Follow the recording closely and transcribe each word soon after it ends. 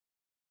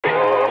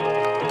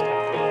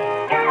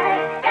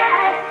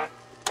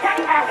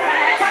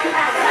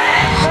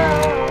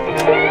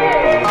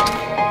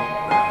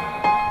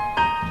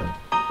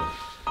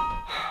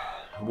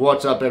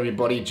What's up,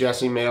 everybody?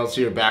 Jesse Mails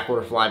here,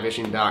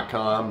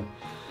 backwaterflyfishing.com.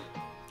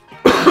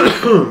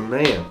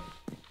 Man,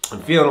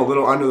 I'm feeling a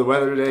little under the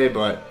weather today,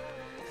 but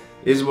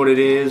is what it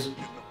is.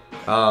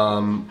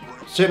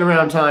 Sitting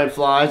around tying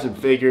flies and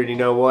figured, you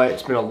know what,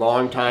 it's been a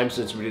long time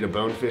since we did a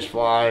bonefish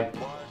fly.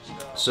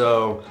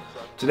 So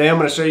today I'm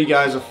going to show you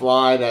guys a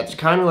fly that's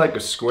kind of like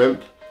a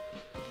squimp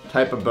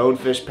type of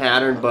bonefish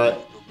pattern,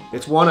 but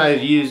it's one I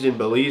used in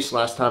Belize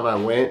last time I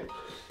went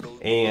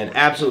and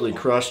absolutely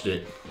crushed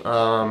it.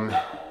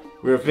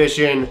 We were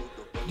fishing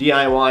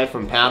DIY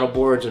from paddle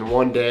boards, and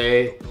one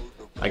day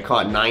I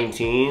caught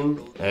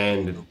 19,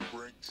 and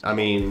I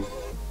mean,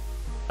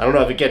 I don't know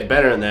if it gets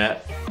better than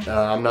that.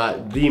 I'm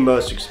not the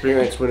most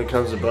experienced when it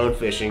comes to bone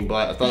fishing,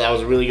 but I thought that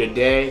was a really good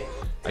day.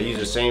 I used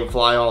the same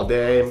fly all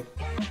day.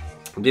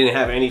 Didn't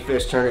have any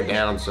fish turn it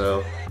down,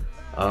 so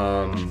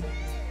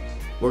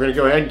we're gonna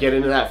go ahead and get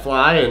into that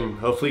fly, and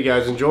hopefully you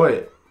guys enjoy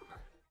it.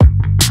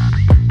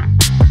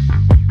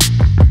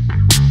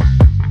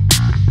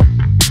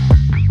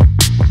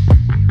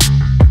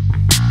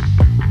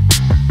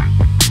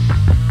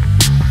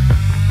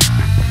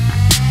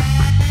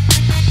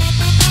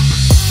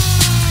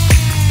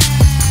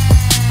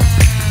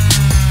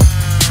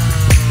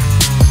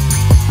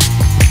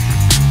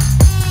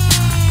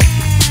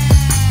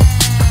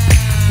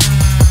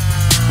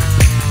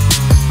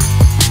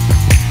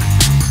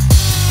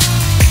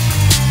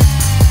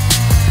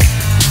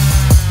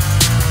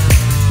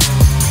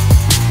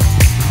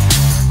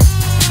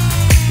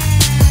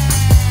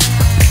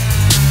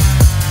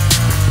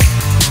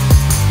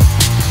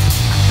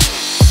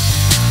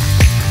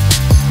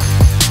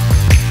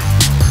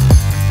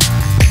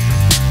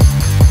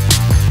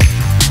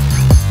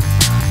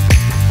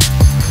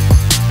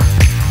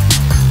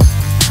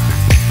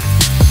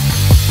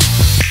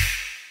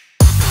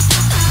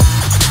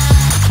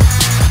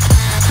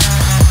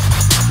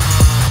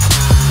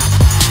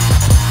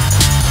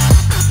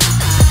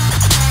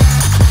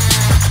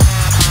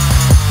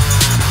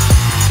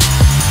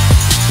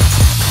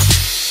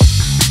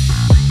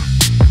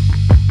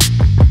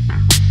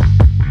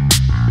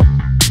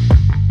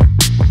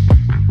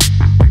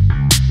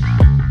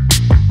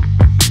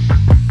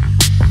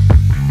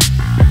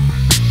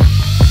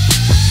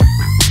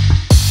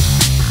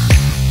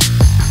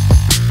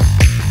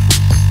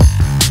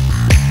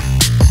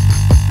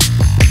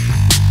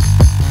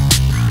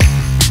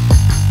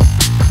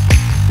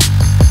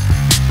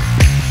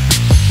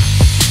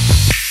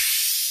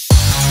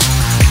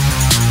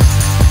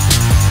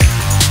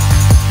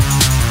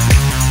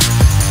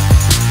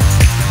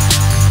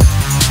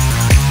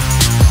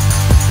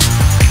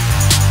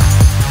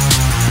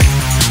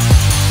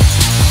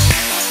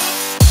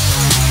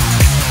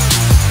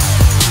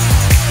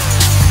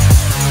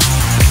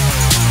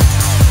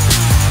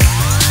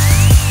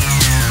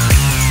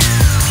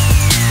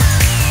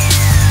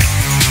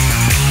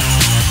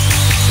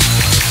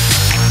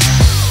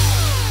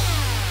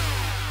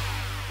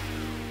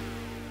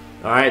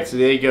 Alright, so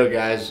there you go,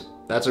 guys.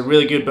 That's a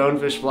really good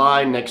bonefish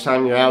fly. Next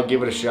time you're out,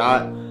 give it a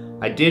shot.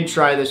 I did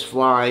try this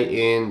fly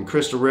in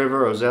Crystal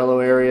River,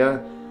 Ozello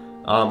area,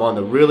 on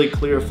the really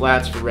clear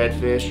flats for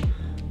redfish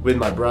with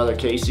my brother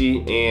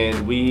Casey,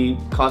 and we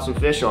caught some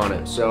fish on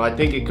it. So I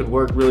think it could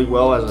work really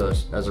well as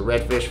a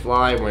redfish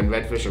fly when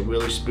redfish are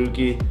really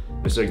spooky.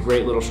 It's a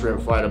great little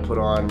shrimp fly to put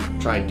on,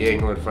 try and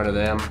dangle in front of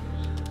them.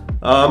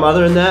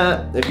 Other than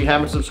that, if you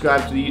haven't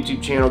subscribed to the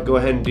YouTube channel, go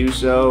ahead and do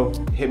so.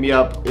 Hit me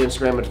up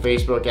Instagram and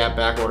Facebook at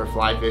Backwater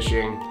Fly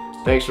Fishing.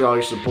 Thanks for all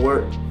your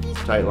support.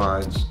 Tight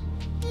lines.